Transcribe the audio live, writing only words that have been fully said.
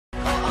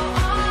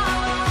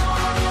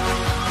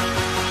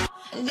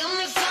Hey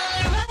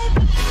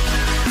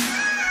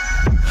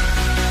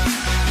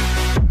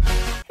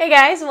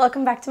guys,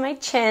 welcome back to my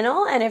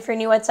channel, and if you're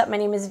new, what's up? My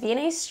name is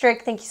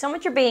vianney.strick. Thank you so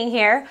much for being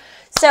here.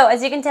 So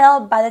as you can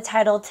tell by the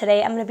title,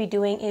 today I'm going to be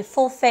doing a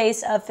full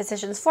face of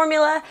Physicians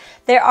Formula.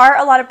 There are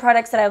a lot of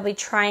products that I'll be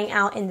trying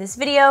out in this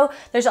video.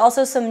 There's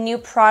also some new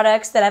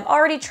products that I've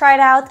already tried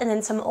out and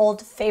then some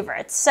old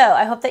favorites. So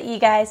I hope that you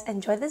guys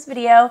enjoyed this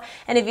video,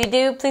 and if you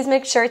do, please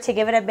make sure to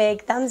give it a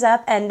big thumbs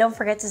up and don't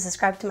forget to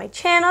subscribe to my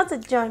channel to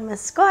join my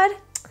squad.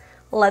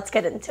 Let's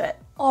get into it.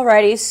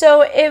 Alrighty,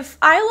 so if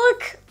I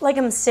look like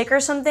I'm sick or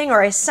something,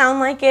 or I sound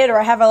like it, or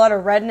I have a lot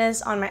of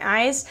redness on my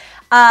eyes,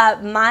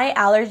 my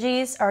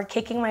allergies are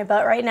kicking my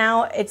butt right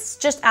now. It's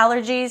just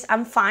allergies.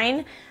 I'm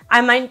fine. I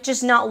might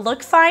just not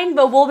look fine,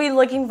 but we'll be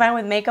looking fine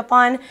with makeup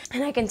on,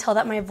 and I can tell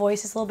that my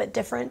voice is a little bit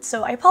different,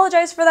 so I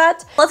apologize for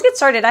that. Let's get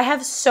started. I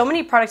have so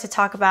many products to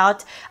talk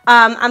about.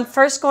 I'm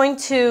first going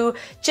to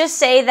just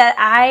say that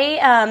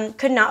I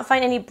could not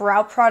find any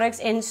brow products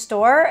in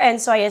store,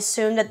 and so I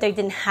assumed that they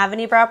didn't have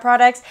any brow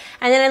products,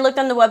 and then I looked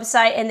on the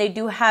website and they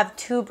do have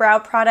 2 brow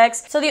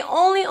products. So the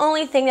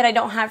only thing that I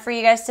don't have for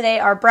you guys today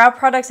are brow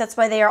products. That's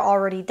why they are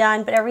already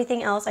done, but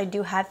everything else I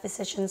do have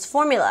Physicians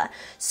Formula.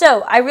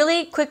 So I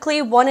really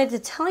quickly wanted to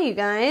tell you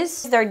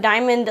guys their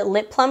diamond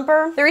lip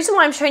plumper. The reason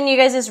why I'm showing you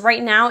guys this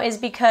right now is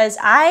because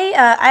I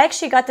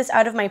actually got this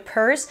out of my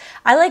purse.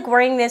 I like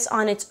wearing this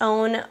on its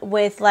own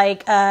with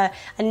like a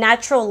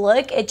natural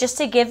look, just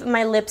to give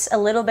my lips a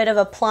little bit of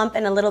a plump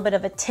and a little bit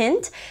of a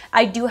tint.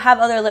 I do have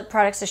other lip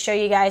products to show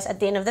you guys at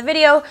the end of the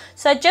video,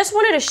 so I just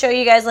wanted to show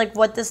you guys like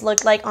what this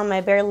looked like on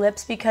my bare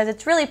lips because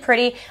it's really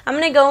pretty. I'm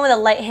gonna go in with a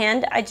light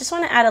hand. I just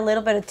want to add a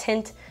little bit of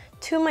tint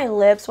to my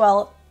lips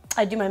while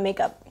I do my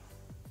makeup.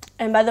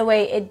 And by the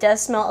way, it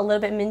does smell a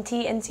little bit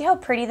minty, and see how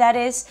pretty that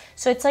is?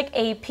 So it's like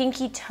a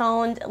pinky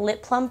toned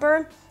lip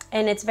plumper,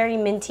 and it's very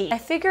minty. I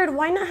figured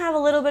why not have a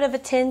little bit of a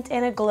tint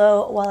and a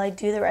glow while I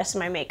do the rest of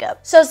my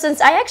makeup. So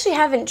since I actually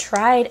haven't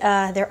tried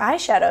their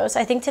eyeshadows,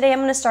 I think today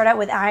I'm gonna start out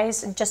with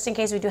eyes just in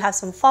case we do have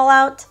some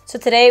fallout. So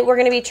today we're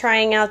gonna be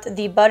trying out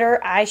the Butter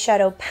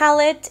eyeshadow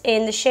palette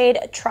in the shade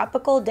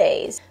Tropical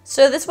Days.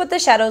 So this is what the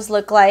shadows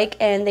look like,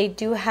 and they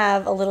do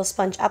have a little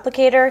sponge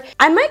applicator.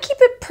 I might keep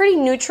it pretty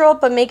neutral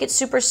but make it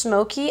super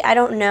smoky, I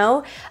don't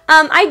know.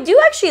 I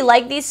do actually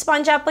like these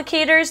sponge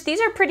applicators.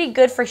 These are pretty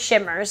good for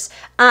shimmers.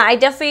 I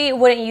definitely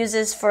wouldn't use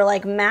this for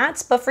like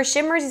mattes, but for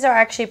shimmers these are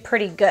actually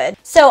pretty good.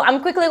 So I'm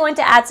quickly going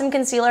to add some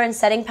concealer and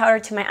setting powder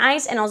to my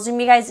eyes, and I'll zoom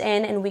you guys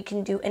in and we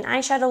can do an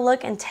eyeshadow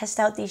look and test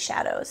out these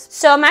shadows.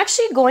 So I'm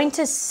actually going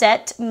to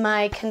set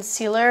my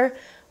concealer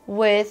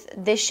with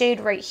this shade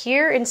right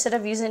here instead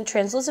of using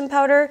translucent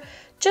powder,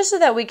 just so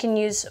that we can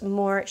use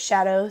more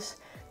shadows.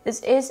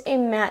 This is a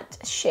matte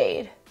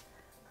shade.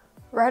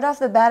 Right off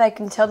the bat I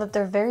can tell that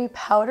they're very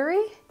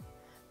powdery,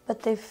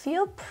 but they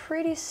feel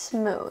pretty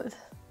smooth.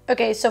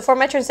 Okay, so for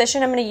my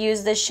transition, I'm going to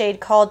use this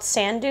shade called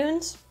Sand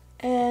Dunes.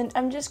 And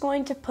I'm just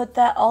going to put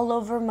that all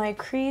over my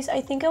crease.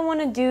 I think I want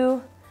to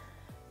do,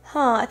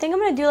 I think I'm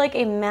going to do like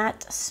a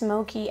matte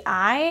smoky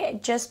eye,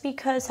 just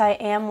because I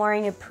am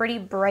wearing a pretty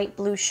bright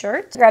blue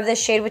shirt. Grab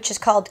this shade, which is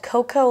called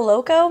Coco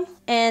Loco.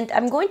 And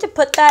I'm going to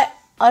put that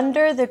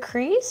under the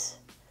crease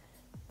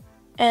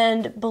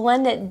and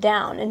blend it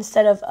down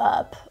instead of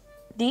up.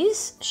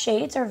 These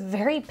shades are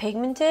very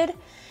pigmented.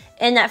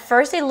 And at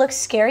first they look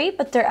scary,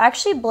 but they're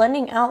actually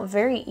blending out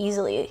very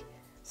easily.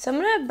 So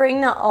I'm gonna bring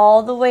that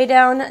all the way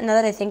down now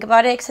that I think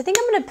about it, because I think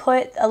I'm gonna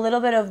put a little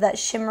bit of that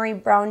shimmery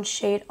brown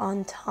shade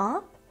on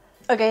top.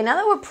 Okay, now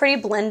that we're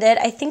pretty blended,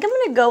 I think I'm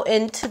gonna go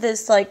into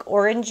this like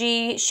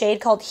orangey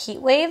shade called Heat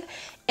Wave,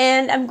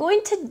 and I'm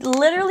going to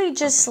literally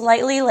just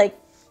slightly like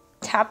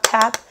tap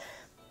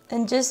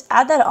and just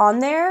add that on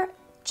there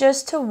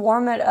just to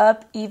warm it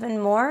up even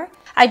more.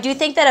 I do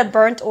think that a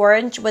burnt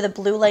orange with a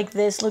blue like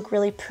this look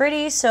really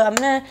pretty, so I'm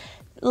gonna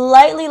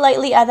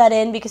lightly add that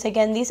in because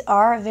again, these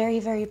are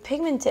very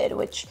pigmented,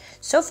 which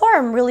so far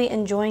I'm really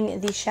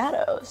enjoying these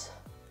shadows.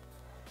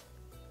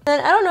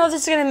 And I don't know if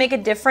this is gonna make a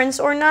difference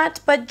or not,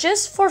 but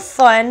just for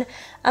fun,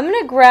 I'm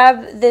gonna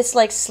grab this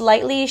like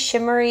slightly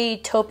shimmery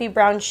taupey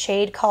brown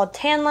shade called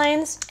Tan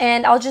Lines,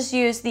 and I'll just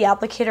use the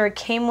applicator it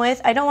came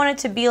with. I don't want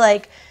it to be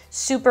like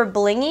super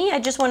blingy. I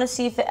just want to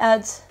see if it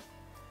adds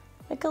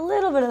like a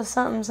little bit of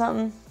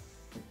something.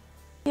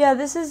 Yeah,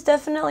 this is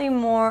definitely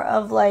more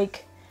of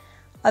like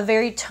a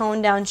very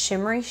toned down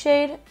shimmery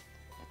shade. It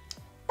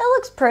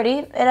looks pretty.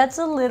 It adds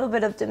a little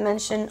bit of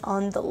dimension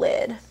on the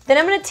lid. Then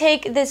I'm gonna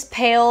take this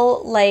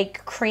pale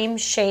like cream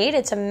shade.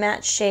 It's a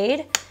matte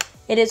shade.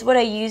 It is what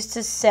I use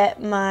to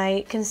set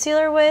my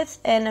concealer with,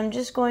 and I'm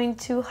just going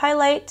to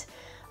highlight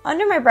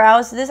under my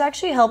brows. This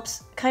actually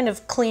helps kind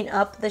of clean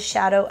up the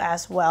shadow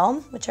as well,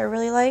 which I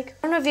really like. I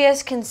don't know if you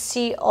guys can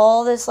see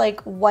all this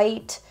like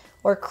white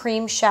or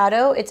cream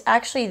shadow. It's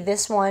actually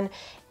this one.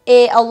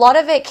 A lot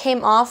of it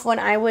came off when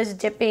I was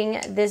dipping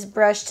this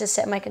brush to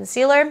set my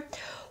concealer.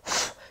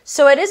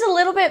 So it is a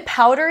little bit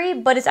powdery,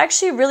 but it's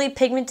actually really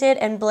pigmented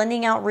and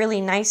blending out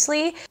really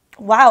nicely.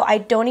 Wow, I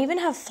don't even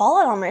have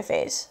fallout on my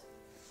face.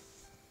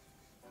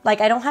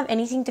 Like I don't have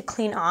anything to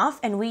clean off,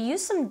 and we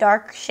use some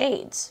dark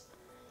shades.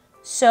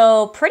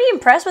 So pretty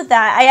impressed with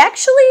that. I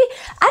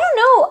don't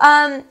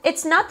know,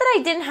 it's not that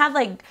I didn't have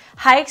like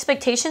high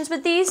expectations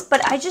with these,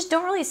 but I just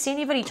don't really see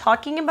anybody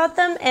talking about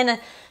them, and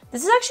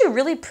this is actually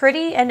really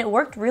pretty and it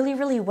worked really,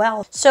 really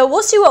well. So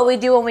we'll see what we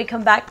do when we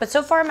come back, but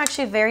so far I'm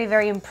actually very,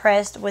 very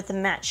impressed with the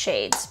matte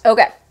shades.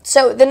 Okay,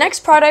 so the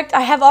next product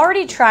I have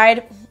already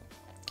tried,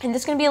 and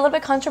this is gonna be a little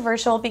bit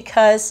controversial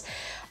because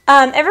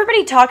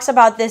everybody talks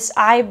about this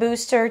Eye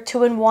Booster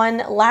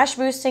 2-in-1 Lash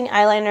Boosting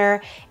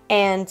Eyeliner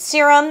and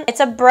Serum.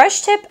 It's a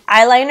brush tip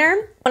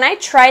eyeliner. When I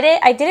tried it,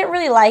 I didn't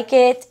really like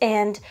it,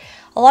 and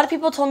a lot of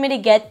people told me to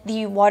get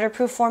the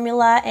waterproof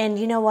formula, and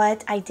you know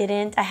what? I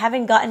didn't. I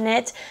haven't gotten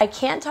it. I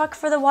can't talk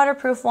for the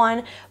waterproof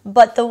one,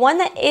 but the one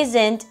that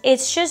isn't,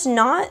 it's just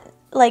not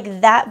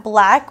like that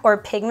black or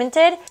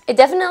pigmented. It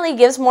definitely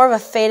gives more of a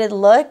faded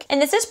look,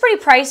 and this is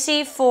pretty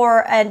pricey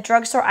for a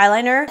drugstore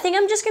eyeliner. I think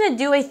I'm just gonna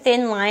do a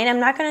thin line. I'm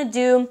not gonna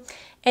do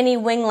any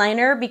wing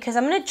liner because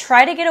I'm gonna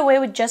try to get away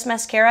with just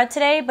mascara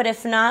today, but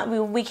if not,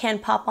 we can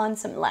pop on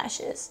some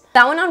lashes.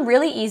 That went on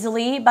really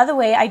easily. By the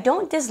way, I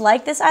don't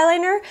dislike this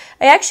eyeliner.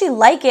 I actually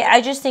like it.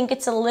 I just think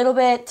it's a little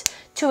bit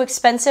too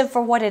expensive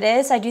for what it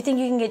is. I do think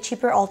you can get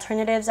cheaper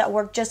alternatives that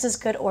work just as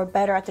good or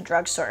better at the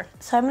drugstore.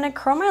 So I'm gonna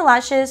curl my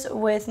lashes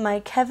with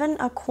my Kevyn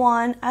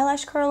Aucoin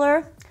eyelash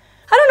curler.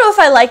 I don't know if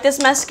I like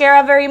this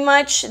mascara very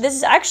much. This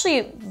is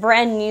actually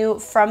brand new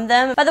from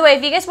them. By the way,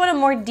 if you guys want a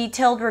more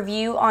detailed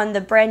review on the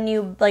brand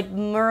new like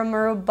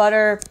Murumuru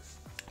butter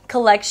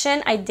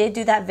collection, I did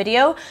do that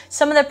video.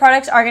 Some of the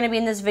products are going to be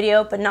in this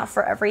video, but not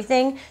for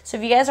everything. So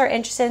if you guys are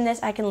interested in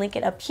this, I can link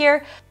it up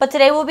here. But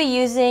today we'll be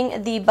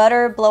using the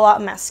Butter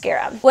Blowout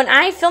Mascara. When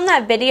I filmed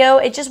that video,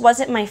 it just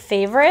wasn't my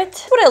favorite.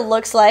 That's what it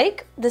looks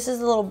like. This is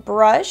a little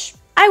brush.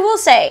 I will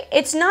say,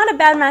 it's not a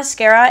bad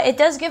mascara. It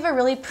does give a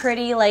really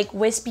pretty, like,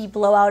 wispy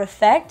blowout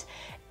effect.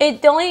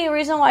 The only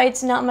reason why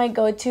it's not my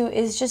go-to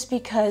is just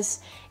because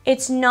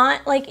it's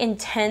not, like,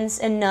 intense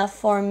enough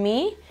for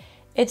me.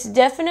 It's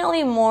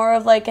definitely more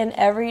of, like, an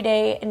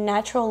everyday,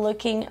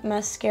 natural-looking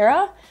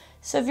mascara.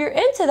 So if you're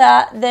into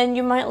that, then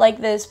you might like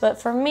this. But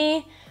for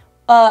me,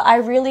 I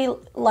really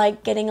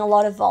like getting a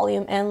lot of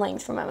volume and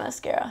length from my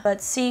mascara.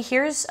 But see,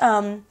 here's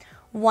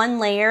one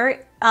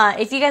layer.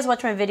 If you guys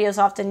watch my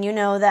videos often, you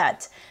know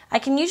that I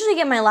can usually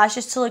get my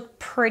lashes to look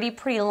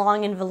pretty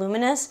long and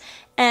voluminous.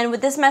 And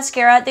with this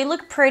mascara, they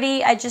look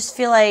pretty. I just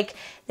feel like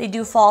they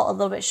do fall a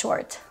little bit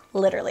short,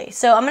 literally.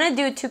 So I'm gonna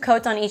do 2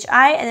 coats on each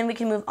eye, and then we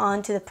can move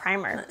on to the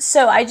primer.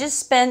 So I just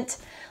spent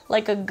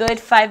like a good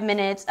 5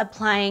 minutes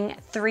applying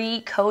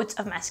 3 coats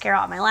of mascara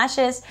on my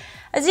lashes.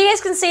 As you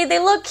guys can see, they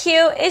look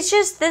cute. It's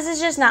just, this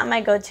is just not my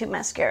go-to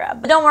mascara.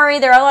 But don't worry,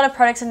 there are a lot of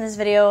products in this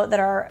video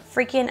that are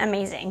freaking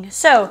amazing.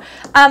 So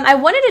I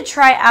wanted to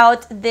try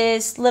out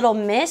this little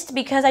mist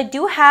because I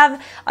do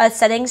have a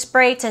setting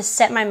spray to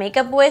set my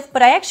makeup with,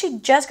 but I actually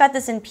just got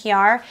this in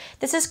PR.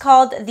 This is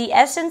called the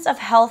Essence of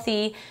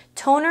Healthy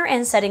Toner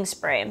and Setting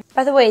Spray.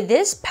 By the way,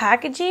 this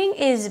packaging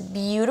is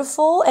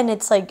beautiful, and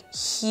it's like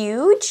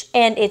huge,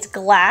 and it's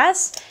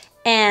glass,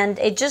 and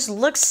it just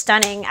looks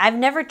stunning. I've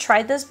never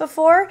tried this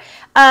before.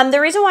 The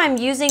reason why I'm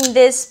using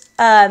this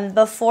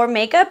before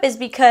makeup is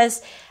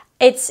because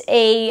it's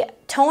a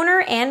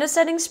toner and a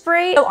setting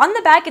spray. So on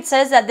the back it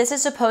says that this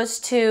is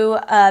supposed to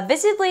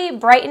visibly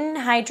brighten,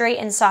 hydrate,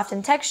 and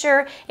soften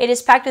texture. It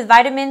is packed with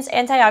vitamins,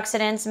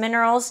 antioxidants,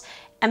 minerals,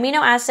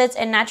 amino acids,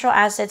 and natural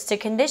acids to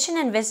condition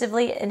and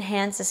visibly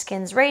enhance the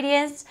skin's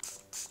radiance.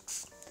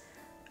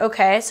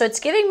 Okay, so it's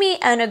giving me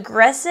an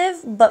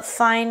aggressive but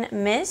fine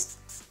mist.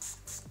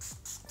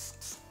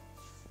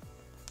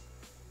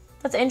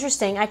 That's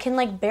interesting. I can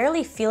like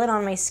barely feel it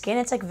on my skin.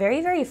 It's like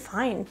very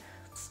fine.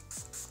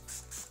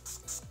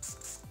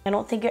 I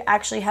don't think it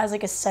actually has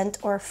like a scent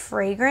or a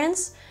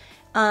fragrance.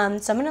 So I'm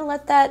gonna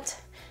let that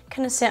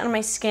kind of sit on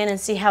my skin and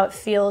see how it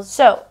feels.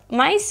 So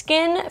my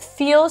skin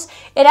feels,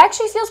 it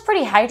actually feels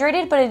pretty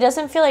hydrated, but it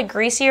doesn't feel like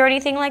greasy or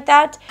anything like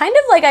that. Kind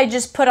of like I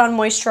just put on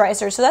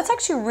moisturizer, so that's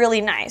actually really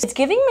nice. It's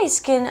giving my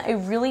skin a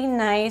really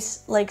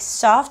nice, like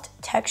soft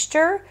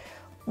texture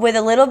with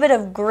a little bit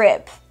of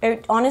grip.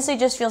 It honestly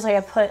just feels like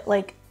I put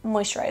like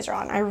moisturizer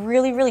on. I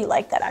really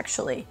like that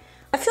actually.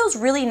 It feels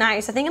really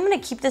nice. I think I'm gonna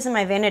keep this in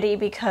my vanity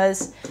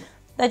because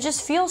that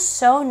just feels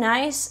so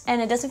nice, and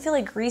it doesn't feel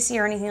like greasy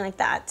or anything like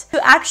that.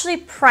 To actually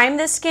prime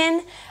the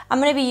skin, I'm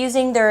gonna be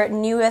using their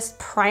newest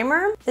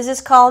primer. This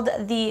is called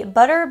the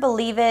Butter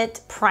Believe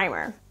It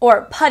Primer,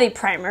 or Putty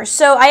Primer.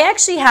 So I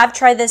actually have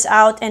tried this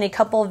out in a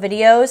couple of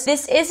videos.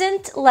 This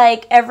isn't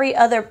like every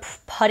other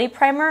putty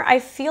primer. I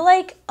feel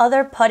like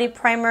other putty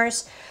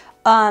primers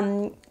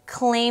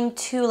claim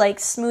to like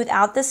smooth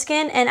out the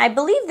skin, and I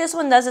believe this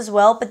one does as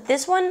well, but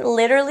this one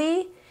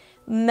literally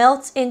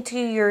melts into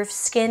your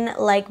skin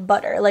like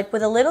butter. Like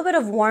with a little bit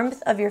of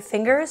warmth of your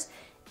fingers,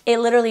 it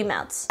literally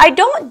melts. I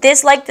don't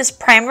dislike this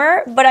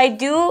primer, but I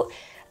do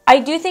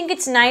think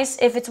it's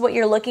nice if it's what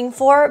you're looking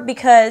for,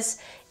 because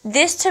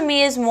this to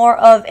me is more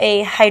of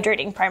a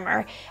hydrating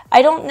primer.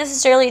 I don't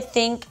necessarily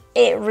think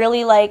it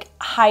really like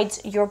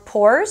hides your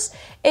pores.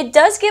 It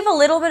does give a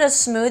little bit of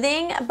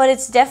smoothing, but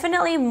it's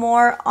definitely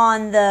more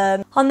on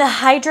the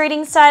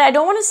hydrating side. I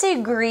don't want to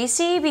say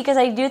greasy because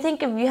I do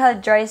think if you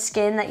have dry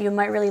skin that you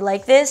might really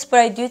like this,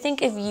 but I do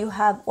think if you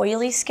have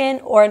oily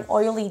skin or an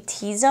oily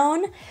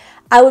T-zone,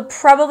 I would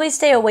probably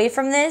stay away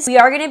from this. We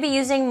are going to be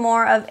using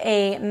more of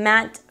a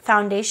matte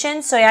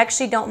foundation, so I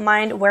actually don't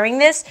mind wearing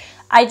this.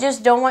 I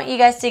just don't want you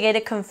guys to get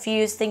it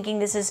confused thinking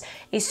this is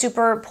a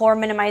super pore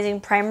minimizing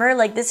primer.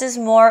 Like, this is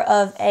more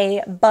of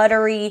a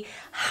buttery,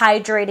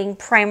 hydrating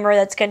primer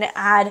that's going to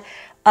add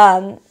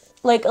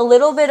like a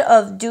little bit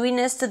of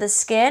dewiness to the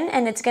skin,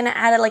 and it's going to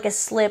add like a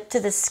slip to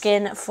the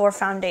skin for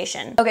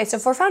foundation. Okay, so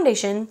for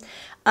foundation,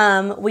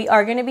 we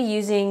are going to be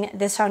using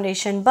this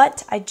foundation,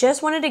 but I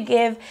just wanted to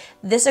give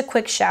this a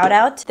quick shout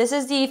out. This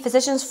is the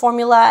Physicians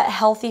Formula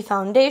Healthy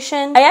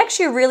Foundation. I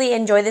actually really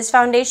enjoy this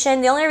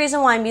foundation. The only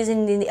reason why I'm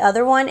using the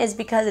other one is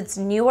because it's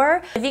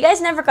newer. If you guys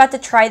never got to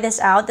try this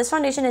out, this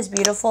foundation is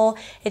beautiful.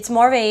 It's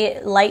more of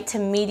a light to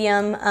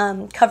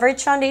medium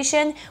coverage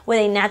foundation with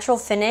a natural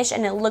finish,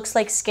 and it looks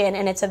like skin,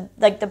 and it's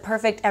like the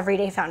perfect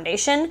everyday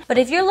foundation. But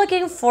if you're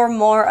looking for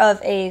more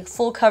of a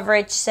full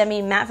coverage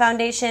semi matte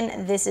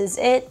foundation, this is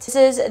it. This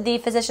is the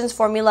Physicians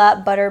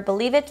Formula Butter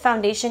Believe It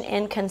Foundation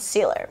and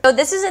Concealer. So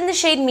this is in the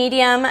shade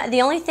medium.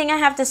 The only thing I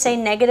have to say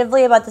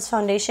negatively about this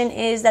foundation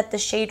is that the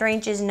shade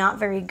range is not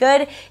very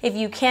good. If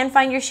you can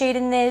find your shade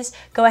in this,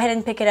 go ahead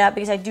and pick it up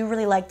because I do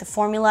really like the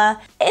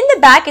formula. In the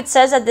back, it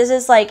says that this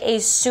is like a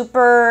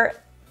super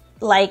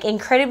like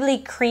incredibly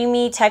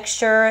creamy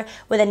texture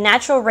with a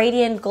natural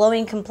radiant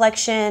glowing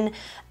complexion.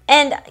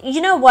 And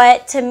you know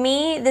what? To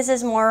me, this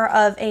is more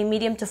of a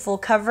medium to full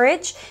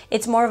coverage.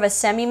 It's more of a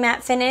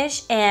semi-matte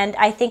finish, and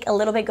I think a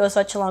little bit goes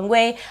such a long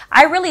way.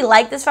 I really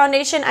like this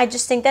foundation. I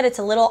just think that it's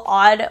a little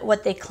odd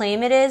what they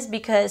claim it is,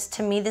 because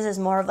to me, this is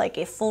more of like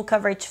a full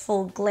coverage,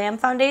 full glam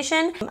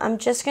foundation. I'm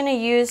just gonna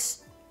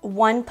use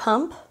one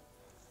pump.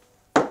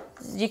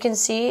 You can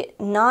see,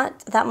 not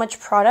that much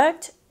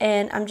product,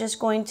 and I'm just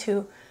going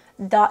to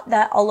dot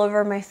that all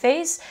over my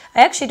face.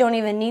 I actually don't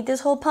even need this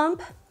whole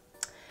pump.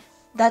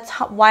 That's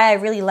why I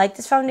really like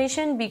this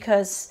foundation,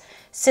 because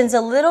since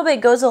a little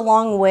bit goes a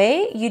long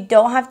way, you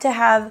don't have to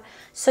have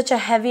such a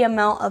heavy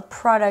amount of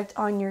product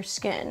on your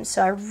skin.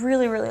 So I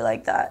really, really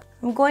like that.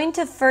 I'm going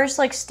to first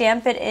like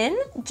stamp it in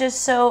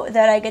just so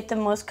that I get the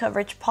most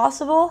coverage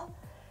possible.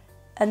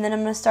 And then I'm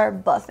gonna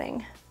start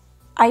buffing.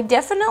 I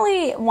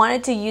definitely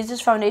wanted to use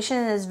this foundation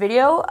in this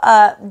video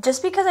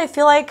just because I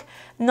feel like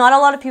not a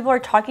lot of people are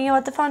talking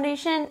about the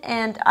foundation,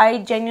 and I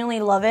genuinely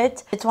love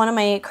it. It's one of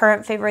my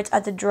current favorites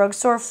at the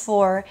drugstore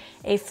for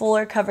a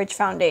fuller coverage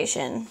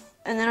foundation.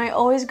 And then I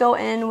always go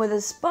in with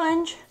a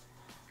sponge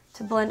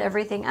to blend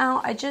everything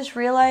out. I just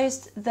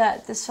realized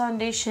that this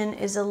foundation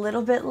is a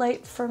little bit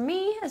light for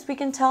me, as we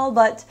can tell,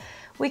 but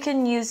we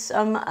can use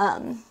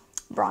some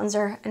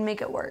bronzer and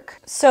make it work.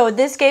 So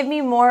this gave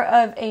me more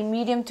of a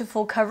medium to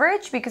full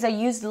coverage because I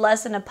used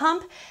less than a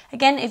pump.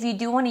 Again, if you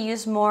do want to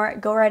use more,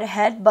 go right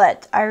ahead,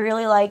 but I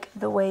really like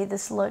the way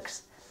this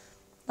looks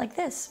like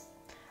this.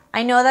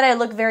 I know that I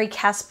look very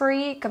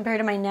Casper-y compared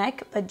to my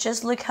neck, but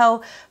just look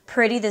how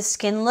pretty the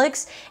skin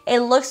looks. It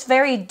looks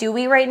very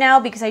dewy right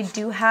now because I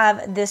do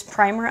have this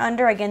primer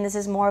under. Again, this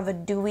is more of a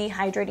dewy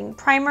hydrating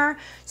primer.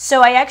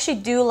 So I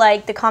actually do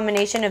like the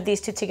combination of these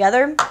two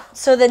together.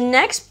 So the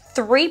next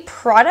 3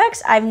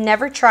 products I've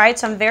never tried,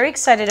 so I'm very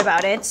excited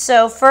about it.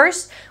 So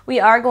first, we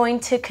are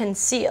going to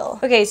conceal.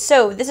 Okay,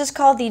 so this is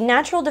called the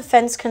Natural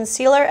Defense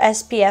Concealer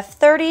SPF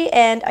 30,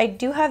 and I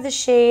do have the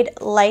shade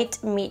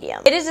Light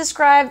Medium. It is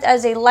described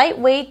as a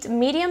lightweight,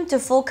 medium to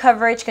full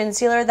coverage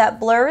concealer that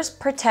blurs,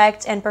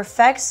 protects, and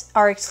perfects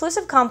our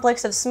exclusive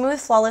complex of smooth,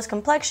 flawless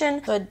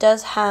complexion. So it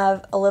does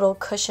have a little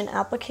cushion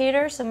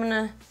applicator, so I'm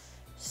gonna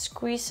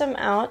squeeze some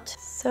out.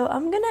 So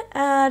I'm gonna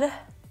add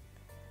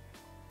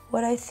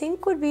what I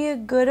think would be a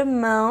good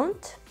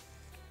amount.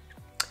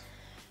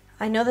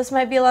 I know this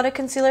might be a lot of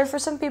concealer for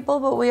some people,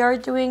 but we are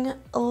doing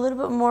a little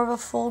bit more of a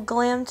full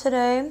glam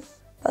today.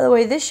 By the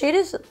way, this shade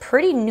is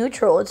pretty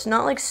neutral. It's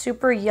not like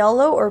super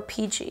yellow or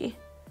peachy.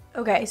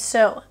 Okay,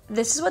 so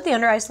this is what the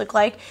under eyes look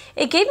like.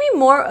 It gave me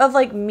more of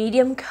like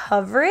medium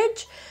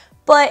coverage,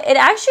 but it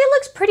actually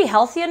looks pretty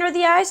healthy under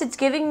the eyes. It's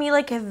giving me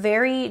like a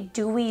very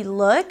dewy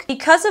look.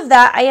 Because of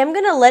that, I am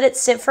gonna let it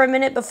sit for a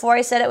minute before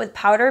I set it with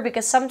powder,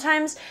 because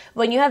sometimes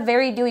when you have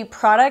very dewy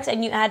products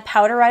and you add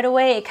powder right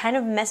away, it kind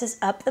of messes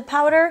up the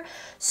powder.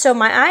 So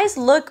my eyes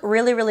look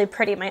really, really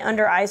pretty, my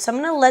under eyes. So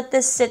I'm gonna let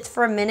this sit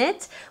for a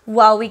minute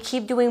while we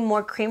keep doing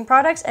more cream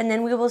products, and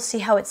then we will see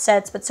how it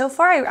sets. But so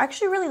far, I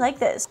actually really like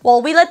this.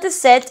 While we let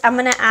this sit, I'm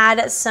gonna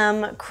add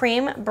some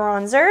cream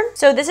bronzer.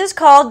 So this is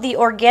called the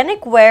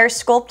Organic Wear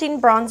Sculpting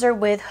Bronzer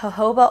with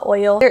jojoba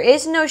oil. There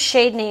is no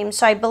shade name,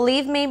 so I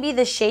believe maybe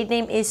the shade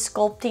name is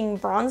Sculpting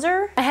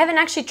Bronzer. I haven't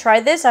actually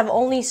tried this, I've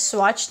only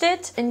swatched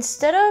it.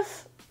 Instead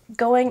of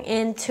going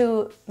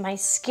into my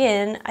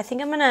skin, I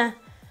think I'm gonna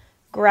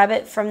grab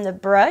it from the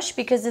brush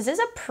because this is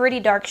a pretty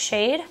dark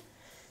shade.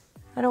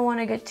 I don't want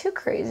to get too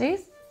crazy.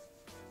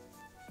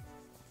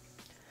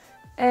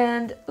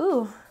 And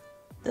ooh,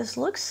 this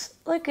looks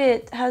like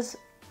it has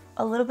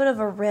a little bit of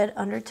a red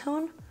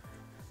undertone.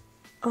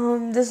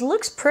 This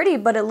looks pretty,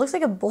 but it looks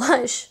like a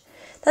blush.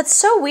 That's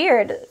so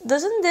weird.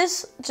 Doesn't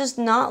this just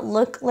not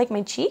look like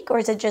my cheek, or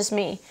is it just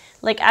me?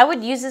 Like, I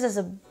would use this as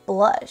a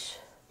blush.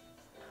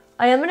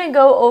 I am gonna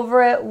go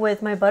over it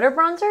with my butter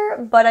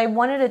bronzer, but I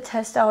wanted to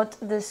test out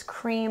this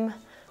cream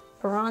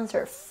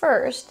bronzer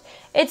first.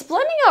 It's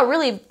blending out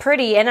really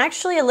pretty, and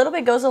actually a little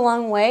bit goes a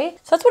long way.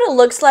 So that's what it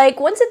looks like.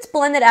 Once it's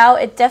blended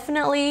out, it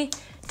definitely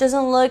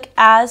doesn't look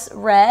as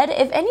red.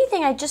 If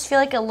anything, I just feel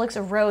like it looks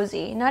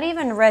rosy. Not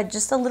even red,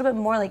 just a little bit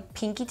more like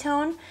pinky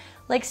tone.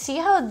 Like, see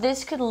how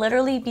this could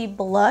literally be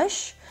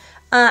blush?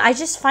 I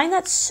just find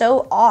that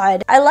so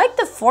odd. I like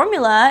the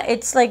formula.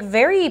 It's like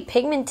very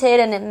pigmented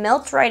and it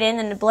melts right in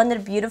and it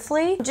blended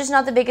beautifully. I'm just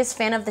not the biggest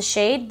fan of the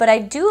shade, but I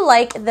do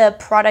like the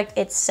product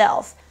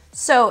itself.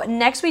 So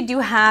next we do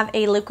have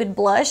a liquid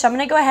blush. I'm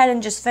gonna go ahead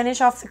and just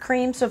finish off the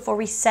cream so before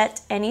we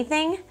set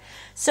anything.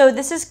 So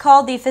this is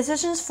called the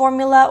Physicians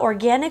Formula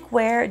Organic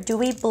Wear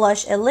Dewy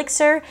Blush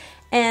Elixir,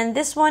 and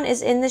this one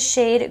is in the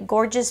shade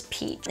Gorgeous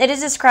Peach. It is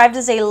described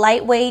as a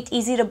lightweight,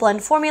 easy to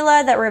blend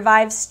formula that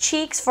revives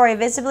cheeks for a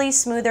visibly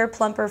smoother,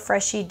 plumper,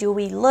 freshy,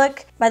 dewy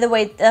look. By the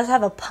way, it does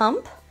have a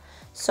pump,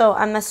 so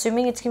I'm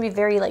assuming it's gonna be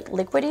very like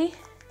liquidy.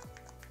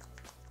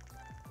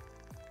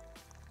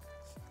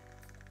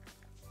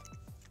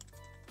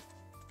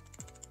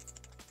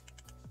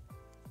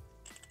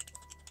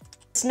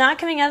 It's not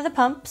coming out of the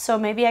pump, so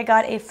maybe I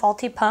got a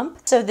faulty pump.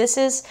 So this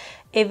is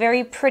a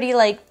very pretty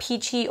like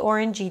peachy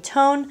orangey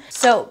tone.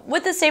 So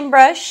with the same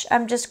brush,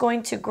 I'm just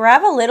going to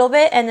grab a little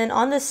bit, and then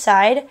on the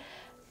side,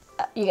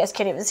 you guys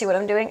can't even see what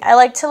I'm doing. I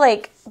like to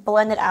like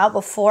blend it out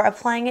before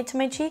applying it to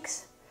my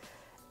cheeks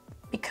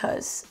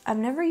because I've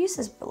never used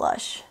this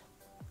blush.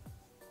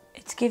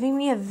 It's giving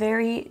me a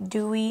very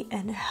dewy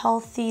and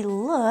healthy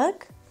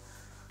look.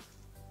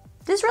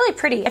 This is really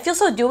pretty. I feel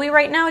so dewy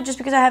right now just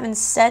because I haven't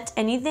set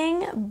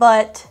anything,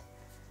 but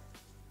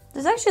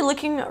this is actually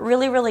looking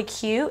really, really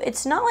cute.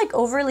 It's not like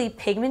overly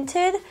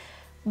pigmented,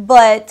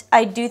 but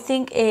I do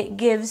think it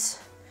gives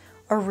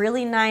a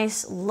really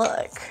nice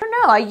look. I don't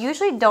know, I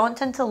usually don't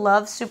tend to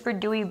love super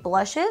dewy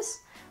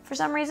blushes for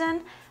some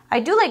reason.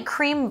 I do like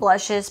cream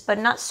blushes, but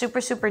not super,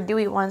 super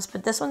dewy ones,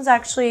 but this one's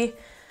actually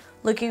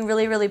looking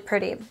really, really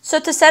pretty. So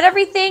to set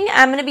everything,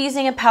 I'm gonna be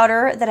using a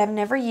powder that I've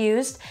never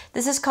used.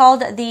 This is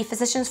called the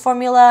Physicians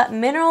Formula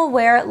Mineral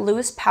Wear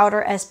Loose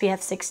Powder SPF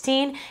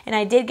 16, and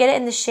I did get it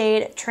in the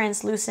shade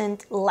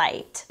Translucent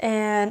Light.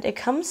 And it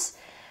comes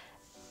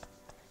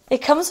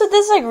with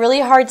this like really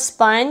hard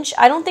sponge.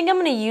 I don't think I'm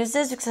gonna use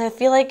this because I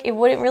feel like it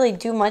wouldn't really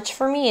do much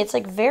for me. It's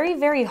like very,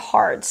 very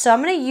hard. So I'm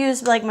gonna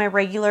use like my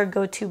regular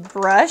go-to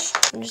brush.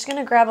 I'm just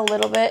gonna grab a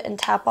little bit and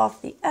tap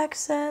off the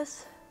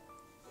excess.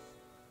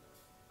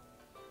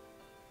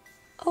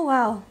 Oh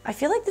wow, I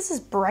feel like this is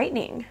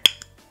brightening.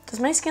 Does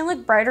my skin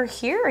look brighter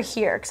here or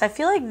here? Because I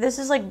feel like this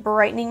is like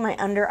brightening my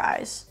under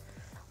eyes.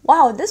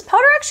 Wow, this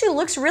powder actually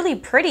looks really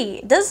pretty.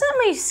 Doesn't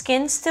my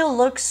skin still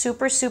look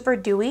super, super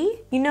dewy?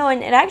 You know,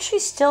 and it actually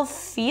still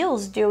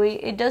feels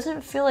dewy. It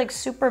doesn't feel like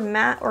super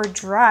matte or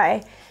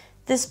dry.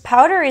 This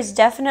powder is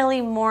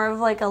definitely more of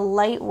like a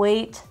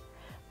lightweight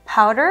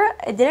powder.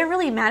 It didn't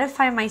really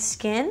mattify my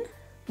skin,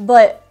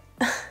 but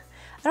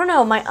I don't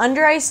know, my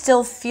under eyes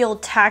still feel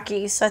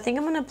tacky, so I think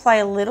I'm gonna apply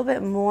a little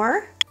bit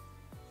more.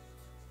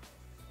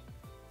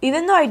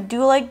 Even though I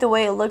do like the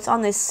way it looks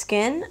on this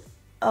skin,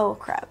 oh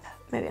crap,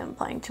 maybe I'm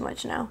applying too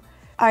much now.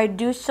 I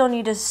do still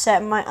need to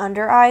set my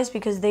under eyes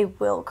because they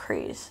will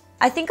crease.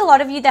 I think a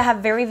lot of you that have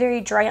very, very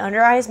dry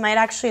under eyes might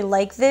actually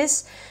like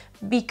this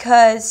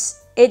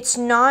because it's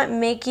not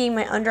making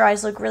my under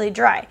eyes look really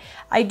dry.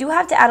 I do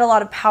have to add a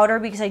lot of powder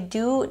because I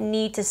do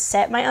need to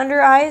set my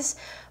under eyes,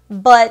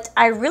 but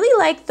I really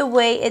like the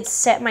way it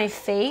set my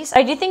face.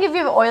 I do think if you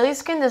have oily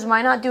skin, this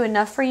might not do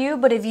enough for you,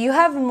 but if you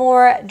have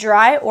more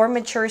dry or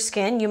mature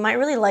skin, you might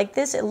really like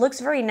this. It looks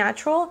very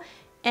natural,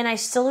 and I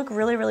still look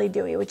really, really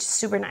dewy, which is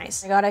super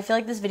nice. Oh my god, I feel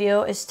like this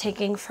video is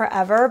taking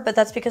forever, but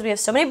that's because we have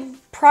so many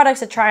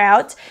products to try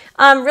out.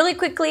 Really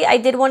quickly, I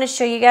did want to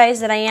show you guys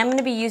that I am going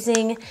to be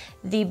using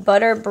the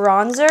butter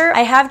bronzer.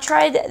 I have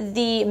tried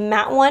the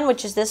matte one,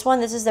 which is this one.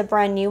 This is the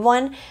brand new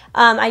one.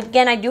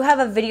 Again, I do have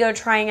a video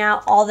trying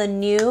out all the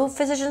new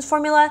Physicians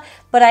Formula,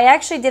 but I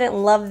actually didn't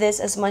love this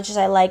as much as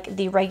I like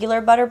the regular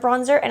butter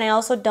bronzer, and I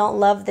also don't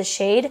love the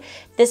shade.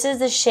 This is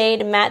the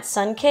shade Matte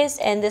Sunkissed,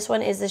 and this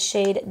one is the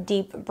shade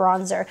Deep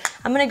Bronzer.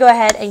 I'm going to go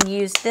ahead and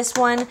use this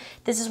one.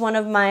 This is one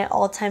of my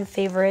all-time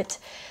favorite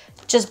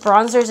just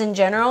bronzers in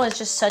general. It's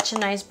just such a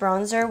nice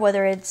bronzer,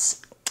 whether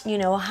it's, you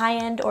know,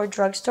 high-end or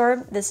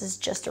drugstore. This is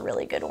just a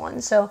really good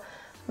one. So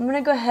I'm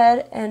gonna go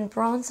ahead and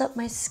bronze up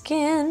my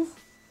skin.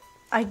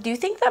 I do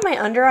think that my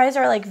under eyes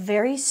are like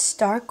very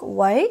stark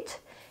white,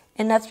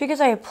 and that's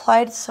because I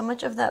applied so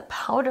much of that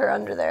powder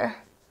under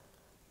there.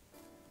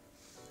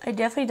 I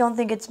definitely don't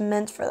think it's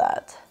meant for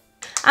that.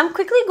 I'm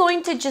quickly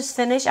going to just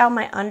finish out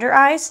my under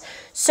eyes.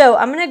 So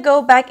I'm going to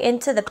go back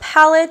into the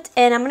palette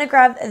and I'm going to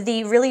grab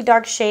the really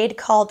dark shade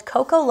called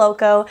Coco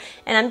Loco,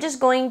 and I'm just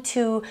going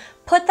to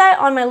put that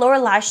on my lower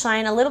lash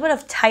line, a little bit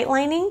of tight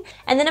lining,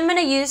 and then I'm going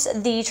to use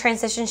the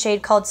transition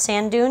shade called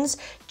Sand Dunes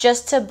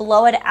just to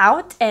blow it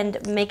out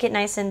and make it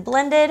nice and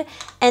blended.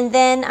 And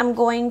then I'm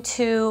going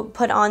to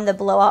put on the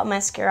Blowout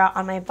mascara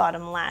on my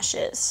bottom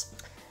lashes.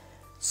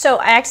 So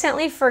I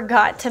accidentally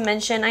forgot to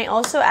mention, I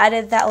also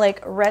added that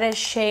like reddish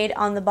shade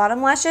on the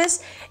bottom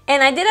lashes,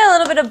 and I did a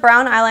little bit of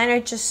brown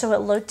eyeliner just so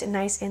it looked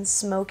nice and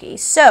smoky.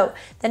 So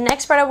the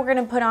next product we're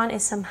going to put on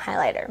is some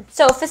highlighter.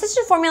 So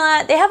Physicians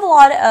Formula, they have a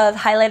lot of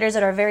highlighters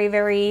that are very,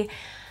 very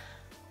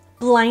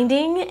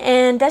blinding,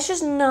 and that's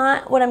just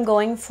not what I'm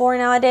going for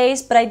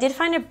nowadays. But I did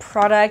find a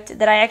product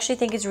that I actually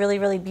think is really,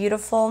 really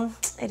beautiful.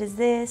 It is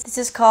this. This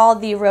is called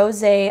the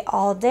Rose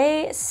All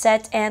Day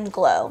Set and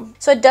Glow.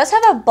 So it does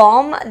have a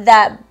balm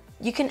that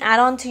you can add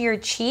on to your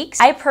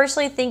cheeks. I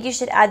personally think you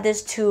should add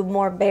this to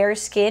more bare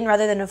skin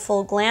rather than a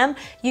full glam.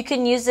 You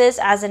can use this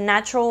as a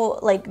natural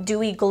like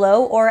dewy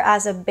glow or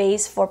as a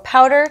base for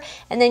powder,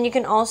 and then you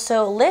can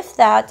also lift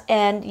that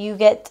and you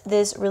get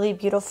this really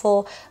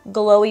beautiful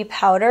glowy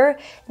powder.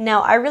 Now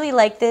I really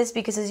like this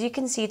because as you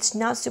can see, it's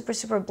not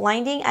super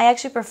blinding. I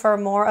actually prefer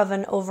more of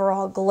an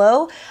overall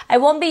glow. I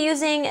won't be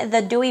using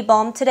the dewy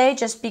balm today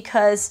just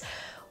because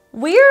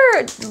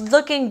we're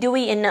looking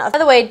dewy enough. By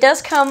the way, it does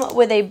come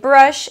with a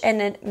brush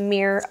and a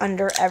mirror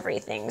under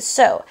everything.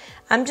 So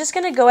I'm just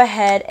gonna go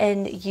ahead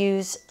and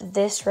use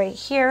this right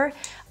here.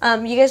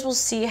 You guys will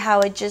see how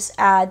it just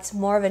adds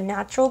more of a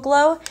natural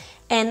glow,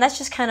 and that's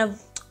just kind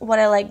of what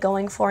I like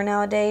going for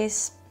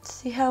nowadays.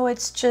 See how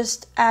it's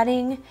just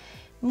adding,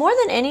 more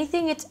than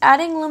anything, it's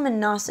adding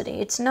luminosity.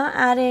 It's not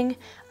adding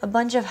a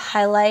bunch of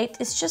highlight.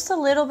 It's just a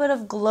little bit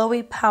of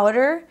glowy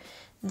powder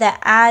that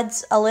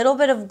adds a little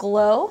bit of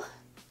glow.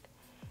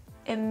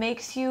 It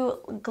makes you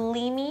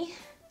gleamy.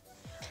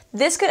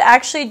 This could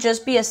actually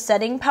just be a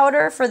setting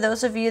powder for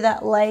those of you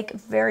that like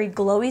very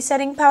glowy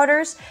setting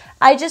powders.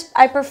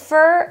 I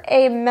prefer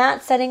a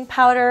matte setting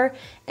powder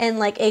and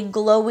like a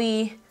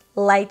glowy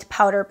light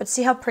powder, but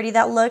see how pretty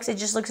that looks? It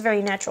just looks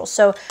very natural.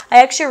 So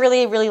I actually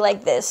really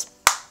like this.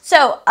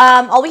 So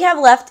all we have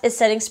left is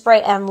setting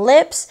spray and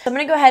lips. So I'm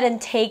gonna go ahead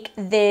and take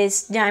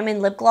this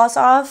diamond lip gloss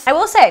off. I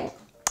will say,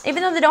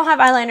 even though they don't have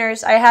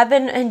eyeliners, I have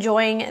been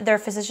enjoying their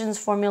Physicians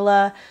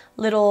Formula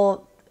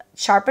little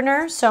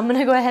sharpener. So I'm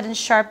gonna go ahead and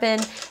sharpen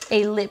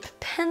a lip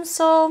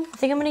pencil. I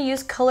think I'm gonna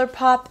use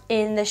ColourPop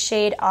in the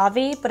shade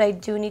Avi, but I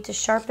do need to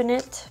sharpen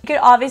it. You could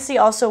obviously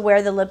also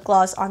wear the lip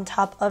gloss on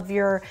top of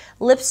your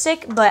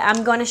lipstick, but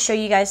I'm gonna show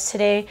you guys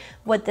today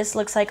what this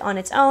looks like on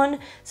its own.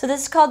 So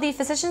this is called the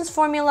Physicians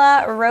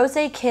Formula Rose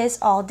Kiss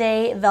All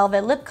Day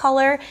Velvet Lip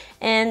Color,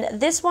 and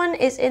this one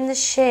is in the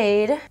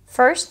shade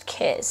First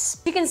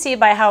Kiss. You can see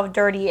by how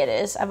dirty it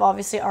is. I've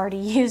obviously already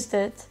used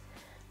it.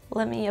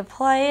 Let me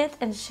apply it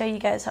and show you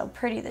guys how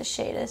pretty this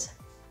shade is.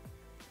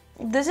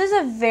 This is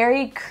a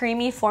very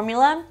creamy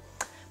formula,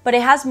 but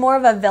it has more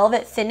of a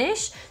velvet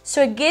finish.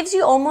 So it gives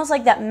you almost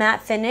like that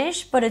matte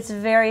finish, but it's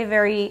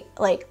very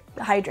like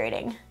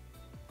hydrating.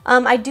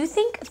 I do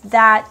think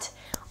that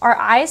our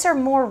eyes are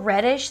more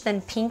reddish than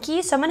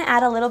pinky, so I'm gonna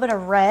add a little bit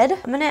of red.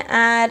 I'm gonna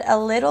add a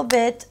little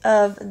bit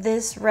of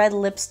this red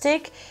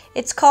lipstick.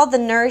 It's called the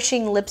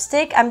Nourishing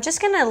Lipstick. I'm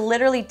just gonna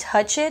literally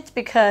touch it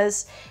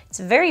because it's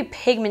very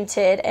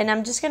pigmented, and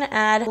I'm just gonna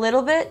add a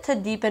little bit to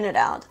deepen it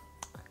out.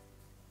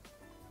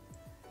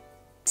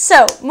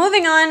 So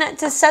moving on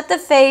to set the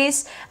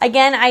face.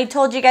 Again, I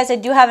told you guys I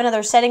do have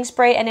another setting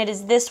spray, and it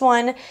is this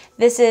one.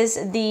 This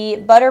is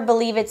the Butter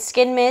Believe It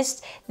Skin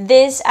Mist.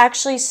 This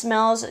actually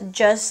smells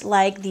just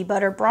like the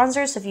butter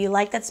bronzer, so if you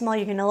like that smell,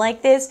 you're gonna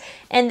like this.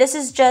 And this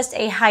is just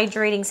a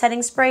hydrating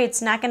setting spray.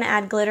 It's not gonna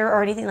add glitter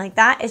or anything like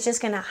that. It's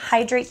just gonna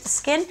hydrate the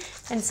skin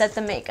and set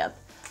the makeup.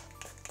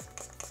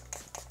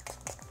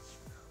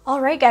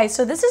 Alright guys,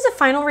 so this is the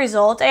final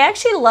result. I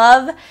actually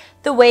love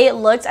the way it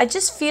looks. I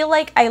just feel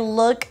like I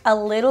look a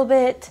little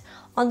bit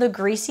on the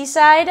greasy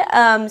side.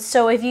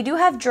 So if you do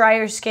have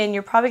drier skin,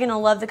 you're probably gonna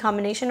love the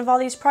combination of all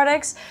these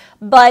products.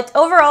 But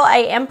overall, I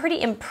am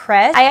pretty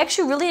impressed. I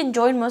actually really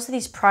enjoyed most of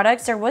these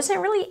products. There wasn't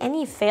really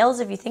any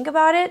fails if you think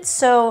about it.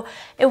 So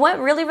it went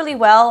really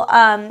well.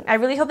 I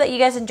really hope that you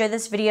guys enjoyed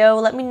this video.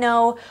 Let me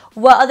know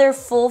what other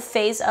full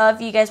face of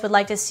you guys would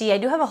like to see. I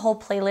do have a whole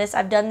playlist.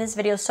 I've done this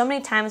video so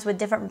many times with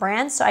different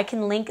brands, so I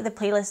can link the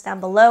playlist down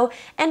below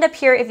and up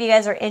here if you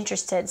guys are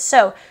interested.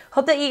 So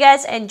hope that you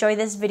guys enjoyed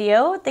this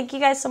video. Thank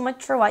you guys so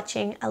much for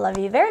watching. I love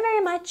you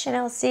very much, and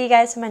I will see you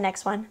guys in my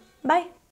next one. Bye.